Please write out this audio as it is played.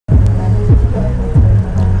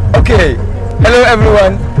Okay, hello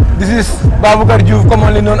everyone. This is Babukar Juve,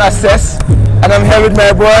 commonly known as Ses, and I'm here with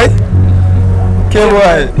my boy,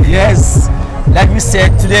 K-Boy. Yes, like we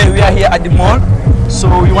said, today we are here at the mall, so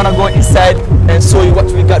we want to go inside and show you what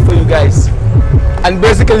we got for you guys. And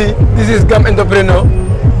basically, this is Gam Entrepreneur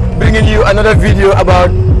bringing you another video about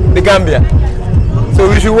the Gambia. So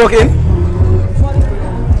we should walk in.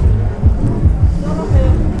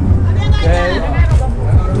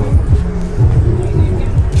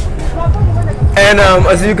 And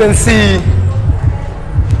as you can see,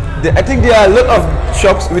 I think there are a lot of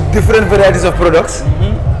shops with different varieties of products.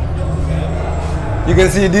 You can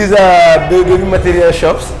see these are baby material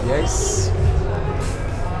shops. Yes.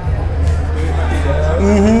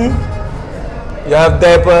 You have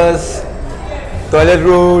diapers, toilet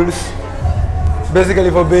rolls, basically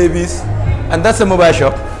for babies. And that's a mobile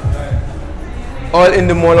shop. All in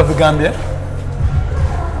the mall of the Gambia.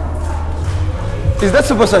 Is that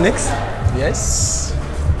Supersonics? Yes.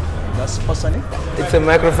 That's Supersonic. It's a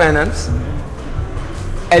microfinance.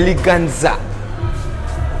 Eleganza.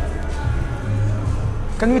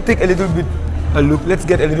 Can we take a little bit a look? Let's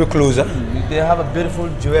get a little closer. They have a beautiful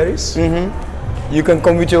jewelries. You can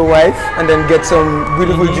come with your wife and then get some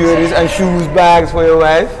beautiful jewelries and shoes, bags for your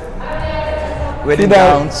wife. Wedding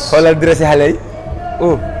gowns.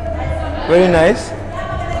 Oh, very nice.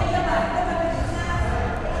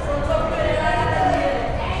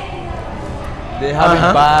 They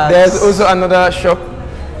have bags. There's also another shop.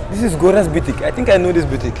 This is Gora's boutique. I think I know this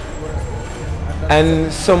boutique. And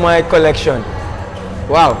Somai collection.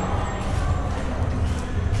 Wow.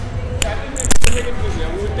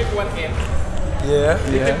 We'll take one end. Yeah.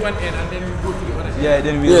 We take one end and then we go to the other end. Yeah,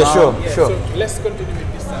 then we. Yeah, sure, Yeah, sure. So let's continue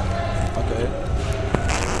with this side. Okay.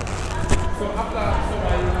 So after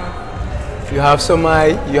Somai, You have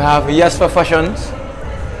Somai, you have Yasfa Fashions.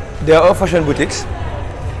 They are all fashion boutiques.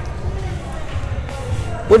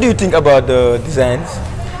 What do you think about the designs?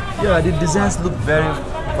 Yeah, the designs look very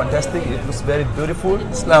fantastic. It looks very beautiful.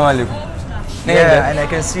 Assalamu alaikum. Yeah, and I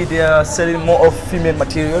can see they are selling more of female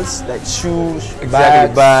materials like shoes,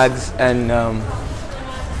 Exactly, bags and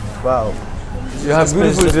wow. you have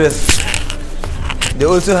beautiful dress. They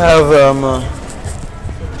also have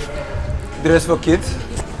dress for kids.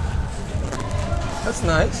 That's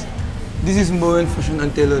nice. This is Moen Fashion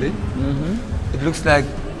and Tailoring. It looks like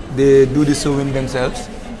they do the sewing themselves.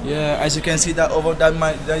 Yeah, as you can see that over that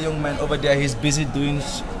man, that young man over there, he's busy doing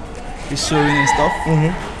his sewing and stuff.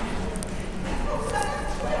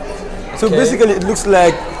 So basically, it looks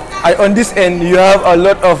like on this end you have a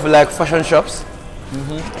lot of like fashion shops.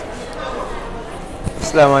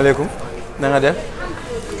 Assalamu alaikum. Nanga def?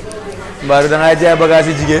 Mbaru da nga jaay bagage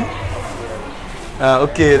yi jigen? Ah,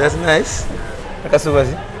 okay, that's nice. Naka suba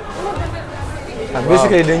si?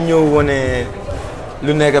 Basically, dañ ñëw wone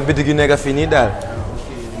lu nekk bitig yu nekk fii nii daal.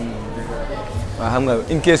 Waaw xam nga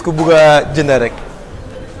in case ku bëgg a jënd rek.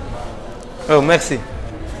 Oh, merci.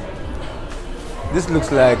 This looks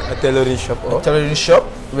like a tailoring shop. A tailoring shop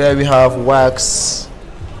where we have wax.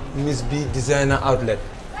 Miss B Designer Outlet.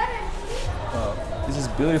 Wow, this is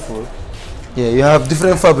beautiful. Yeah, you have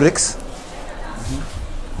different fabrics,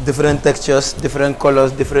 different textures, different colors,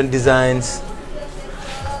 different designs.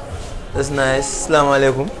 That's nice. Assalamu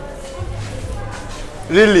alaikum.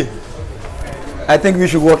 Really? I think we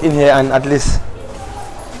should walk in here and at least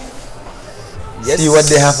see what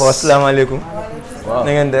they have for us. Assalamu alaikum. Wow.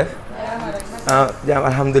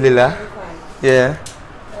 Alhamdulillah. Yeah.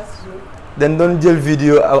 Then don't jël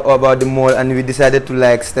video about the mall and we decided to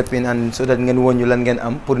like step in and so that ngeen won ñu lan ngeen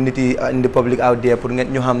am pour nit yi in the public out there pour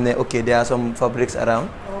ngeen ñu xam ne okay there are some fabrics around.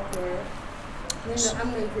 Okay.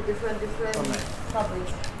 I'm going to different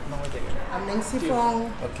fabrics. I'm going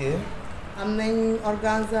chiffon. Okay. I'm going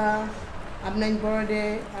organza. I'm going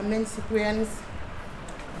brodé. I'm going sequins,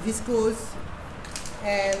 viscose,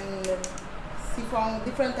 and chiffon.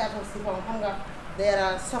 Different types of chiffon. There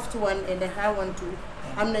are soft one and the hard one too.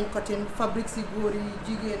 I'm going cotton, fabric, siguri,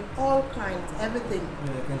 jigen, all kinds, everything.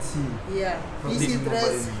 Yeah, I can see. Yeah. Easy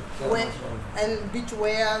dress, and beach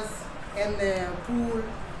wears, and pool,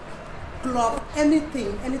 club,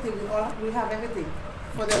 anything. We have everything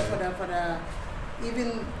for the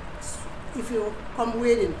even if you come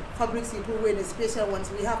wedding, fabrics you put wedding special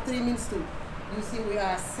ones. We have 3 means too. You see, we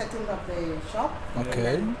are setting up the shop.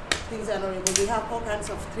 Okay. Things are not able. We have all kinds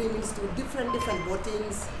of 3 means too, different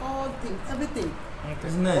buttons, all things, everything.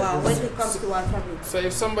 It's nice. Wow, when it comes to our fabric. So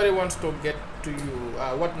if somebody wants to get to you,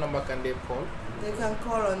 what number can they call? They can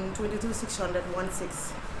call on 22 600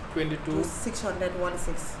 22 600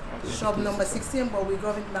 Shop number 16, but we're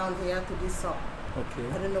going down here to this shop. Okay.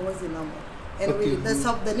 I don't know what's the number. And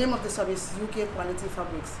the name of the shop is UK Quality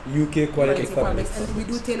Fabrics. UK Quality Fabrics. And we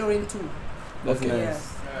do tailoring too. That's nice.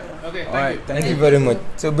 Yes. Okay, Thank you very much.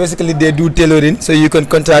 So basically they do tailoring, so you can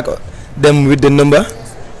contact them with the number.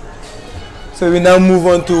 So we now move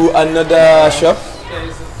on to another shop.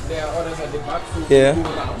 There are others at the back. So Yeah. go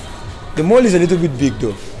down. The mall is a little bit big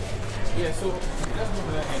though. Yeah, so let's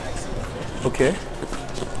move there and exit. Okay.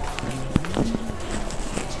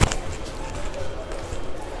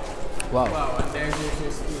 Wow, and there's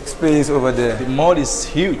also Space over there. The mall is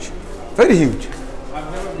huge. Very huge.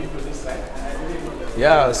 I've never been to this side. I didn't know that.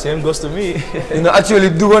 Yeah, same goes to me. You know, actually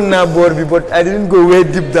do one now board me, but I didn't go way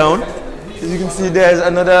deep down. As you can see, there's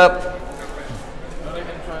another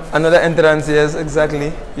entrance. Yes,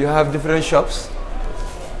 exactly. You have different shops.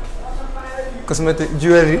 Cosmetic,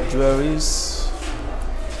 Jewelries.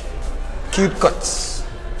 cute cuts.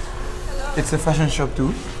 It's a fashion shop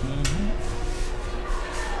too.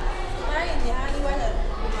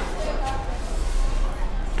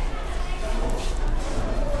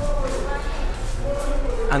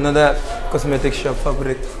 Another cosmetic shop,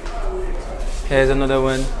 fabric. Here's another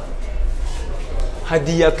one.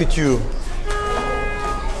 Hadiya Couture.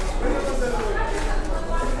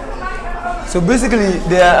 So basically,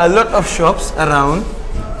 there are a lot of shops around,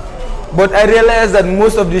 but I realized that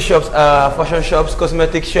most of these shops are fashion shops,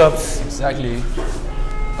 cosmetic shops. Exactly.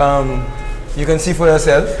 You can see for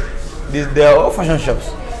yourself. They are all fashion shops.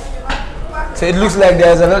 So it looks like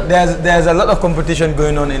there's a lot of competition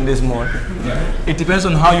going on in this mall. It depends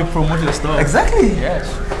on how you promote your store. Exactly.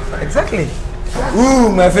 Yes. Exactly.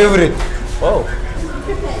 Ooh, my favorite. Oh.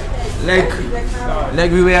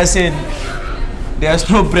 Like we were saying, there's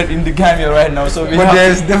no bread in the Gambia right now, so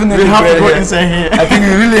There's definitely we have to bread go here. inside here. I think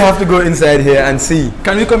we really have to go inside here and see.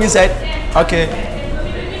 Can we come inside? Okay.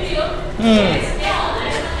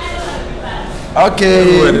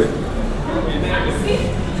 Okay.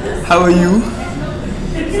 How are you?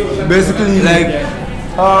 Basically,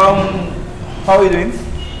 How are you doing?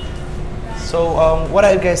 So, what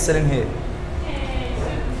are you guys selling here?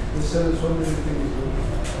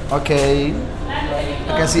 Okay.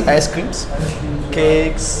 I can see ice creams,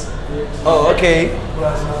 cakes. Oh, okay.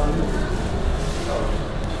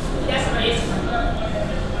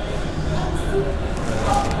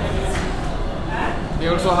 They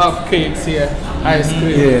also have cakes here, ice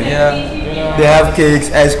cream. yeah. You know, They have cakes,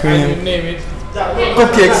 ice you cream, name it.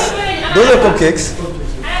 cupcakes. Those are cupcakes.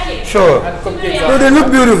 Sure. And cupcakes No, are. they look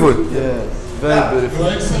beautiful. Yeah, very beautiful.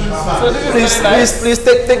 So this is very nice. Please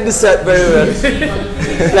take this set very well.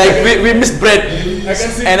 Like we miss bread,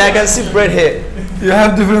 and I can see bread here. You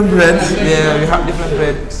have different brands. Yeah, we have different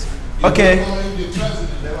breads. Okay.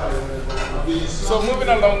 So moving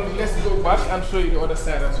along, let's go back and show you the other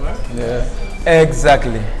side as well. Yeah.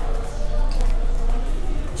 Exactly.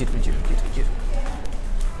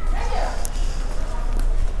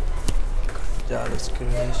 Dallas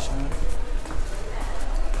creation.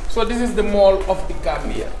 So this is the mall of the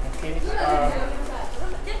Gambia. Okay.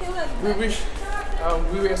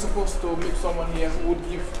 We were supposed to meet someone here who would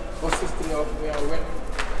give us history of when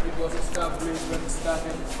it was established, when it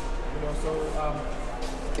started. You know, so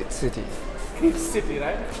Kids City. Kids City,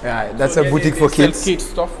 right? Yeah, that's So a boutique they for sell kids. kid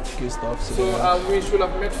stuff. Cute stuff. So we should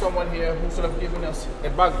have met someone here who should have given us a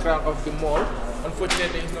background of the mall.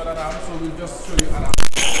 Unfortunately, he's not around, so we'll just show you around.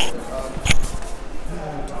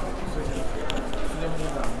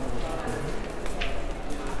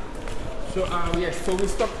 So yes, so we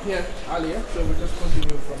stopped here earlier, so we'll just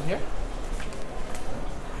continue from here.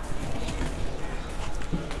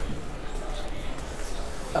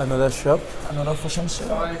 Another shop. Another fashion shop.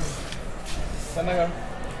 Sanaga,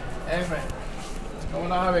 fine. I want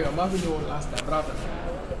to have a mafia last time, brother.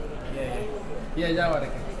 Yeah, Java.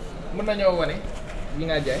 Muna nyo wane, yi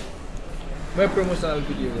nga jay. My promotional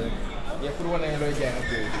video rek. Ya pour wane loy jay ak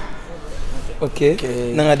yoy. Okay.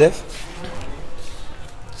 Na nga def.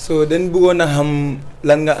 So den bëggoon na xam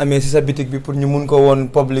lan nga amee ci sa boutique bi pour ñu mun ko woon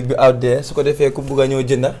public bi out there su ko defee ku bëgg a ñëw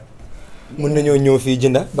jënda mun nañoo ñëw fii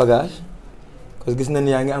jënda bagage parce que gis nañ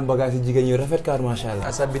yaa ngi am bagage yi jigéen ñu rafet kaar macha allah.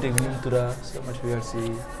 Asa bitik bi ñu tudda so material si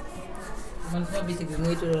man sama boutique bi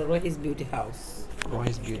muy tudd Rohis Beauty House.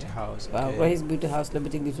 Rohis Beauty House. waaw Rohis Beauty House la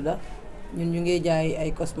boutique bi tudda ñun ñu ngi jaay ay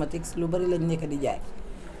cosmetics lu bari lañ nekk di jaay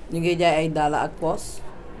ñu ngi jaay ay daala ak poos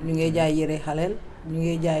ñu ngi jaay yére xaleel ñu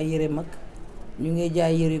ngi jaay yére mag ñu ngi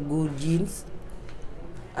jaay yére góor jeans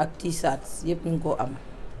ak t-shirts yëpp ñu ngi ko am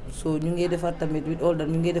so ñu ngi defar tamit with all that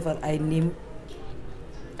ñu ngi defar ay neem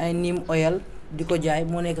oil di ko jaay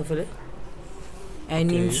moo nekk fële ay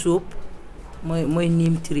neem soap mooy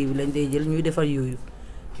neem tree bi lañ day jël ñuy defar yooyu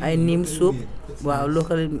ay neem soap waaw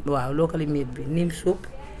locally made bi neem soap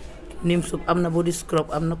Neem soup am na body scrub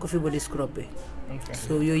am na coffee body scrub bi.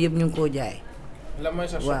 So yooyu yëpp ñu ngi koo jaay. La mooy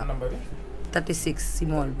sa shop number bi. 36 si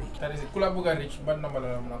mall bi. 36 ku la bëgg a reach ban number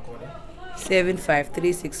la mën a ko 75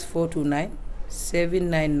 36 429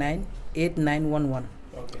 799 8911.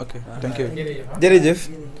 Okay, thank you. Jërëjëf.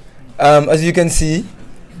 As you can see,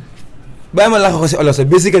 bàyyi ma laa ko si olof sax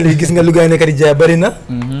basically gis nga lu gaa yi nekk di jaay bari na.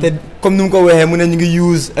 te comme ni mu ko waxee mu ne ñu ngi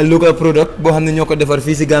use a local product boo xam ne ñoo ko defar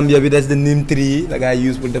fii si Gambia bi that's the neem tree la gaa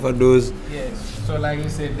use pour defar those. Yes, so like you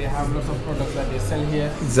said, they have lots of products that they sell here.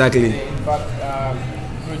 Exactly. They in fact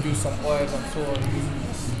produce some oils and so on using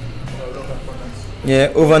local products.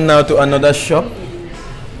 Yeah, over now to another shop.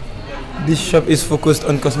 This shop is focused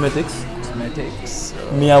on cosmetics.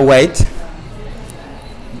 Mia White.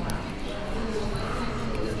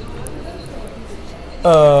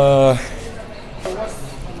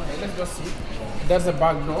 Let's just see. There's a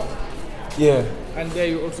back door. Yeah. And there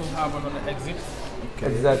you also have another exit. Okay.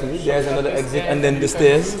 Exactly. There's another exit and then the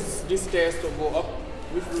stairs. Use these stairs to go up,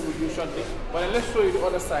 which we will do shortly. But let's show you the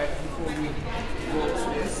other side before we go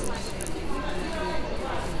upstairs.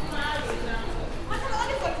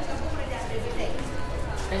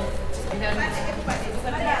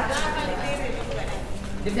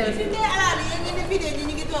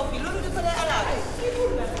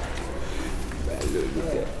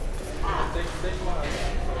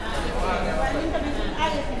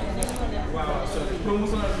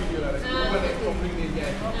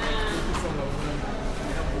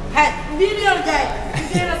 Video guy,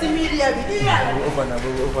 kita si media video.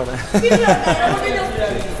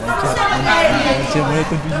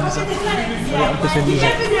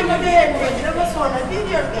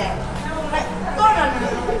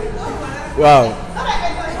 Wow.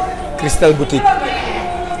 Crystal Boutique.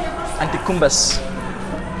 Anti-kumbas.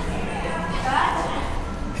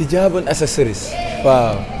 Hijab and accessories.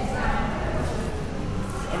 Wow.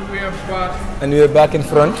 And we are back in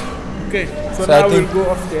front. Okay, so So I now we'll think- go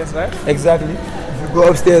upstairs, right? Exactly. If you go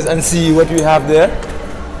upstairs and see what we have there.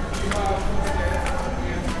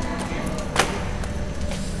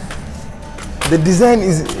 The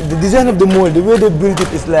design of the mall, the way they built it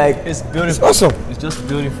is like It's beautiful. it's awesome. It's just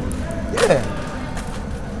beautiful. Yeah.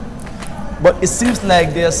 But it seems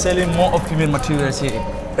like they are selling more of female materials here.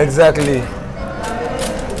 Exactly.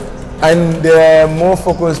 And they're more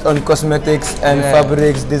focused on cosmetics and Yeah.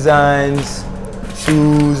 fabrics, designs,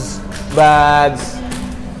 shoes, bags,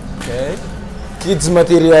 Okay. kids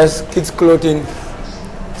materials, kids clothing.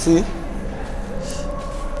 See?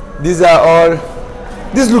 These are all,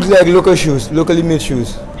 these look like local shoes, locally made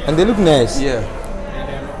shoes. And they look nice. Yeah.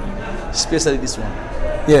 Especially this one.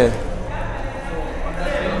 Yeah.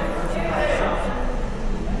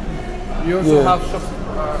 You also Yeah. have shops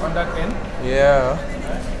on that end. Yeah.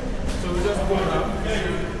 So we just go now.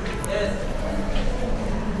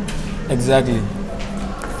 Exactly.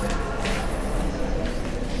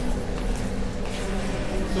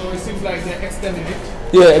 So it seems like they're extending it.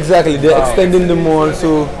 Yeah, exactly. They're extending the mall,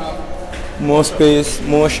 so more space,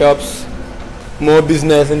 more shops, more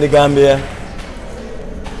business in the Gambia.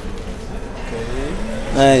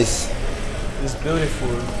 Nice. It's beautiful.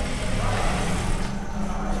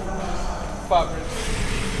 Fabric.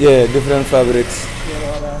 Yeah, different fabrics.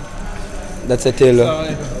 That's a tailor.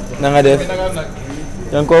 Nanga def.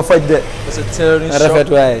 Yang ko faj de. It's a tailoring Rafet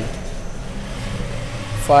shop. waay.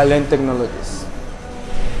 Fallen Technologies.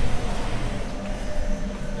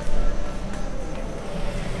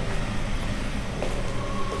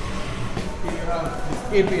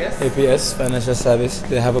 APS, Financial Service.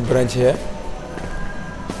 They have a branch here.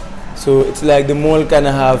 So it's like the mall kind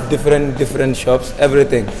of have different shops,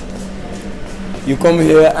 everything. You come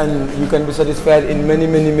here and you can be satisfied in many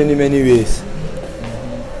ways.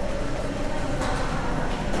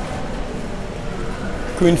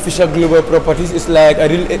 Queen Fisher Global Properties is like a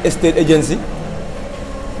real estate agency.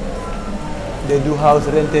 They do house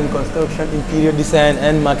renting, construction, interior design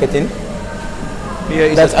and marketing. Here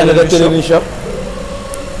is That's a another tailoring tailoring shop.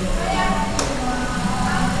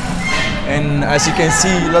 And as you can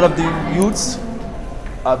see, a lot of the youths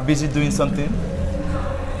are busy doing something.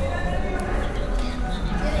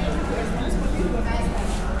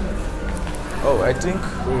 Oh, I think.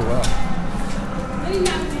 Oh, wow.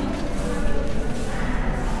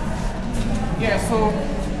 Yeah, so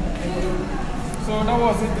that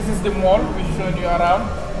was it. This is the mall we showed you around.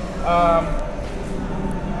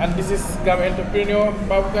 And this is Gambia entrepreneur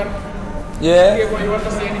Babukar. Yeah. Okay, what you want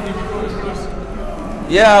to say anything before we close?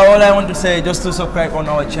 Yeah, all I want to say is just to subscribe on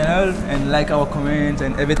our channel and like our comments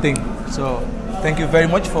and everything. So, thank you very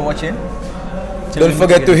much for watching. Till we Don't meet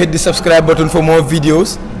forget to again. hit the subscribe button for more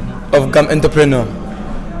videos of Gam Entrepreneur.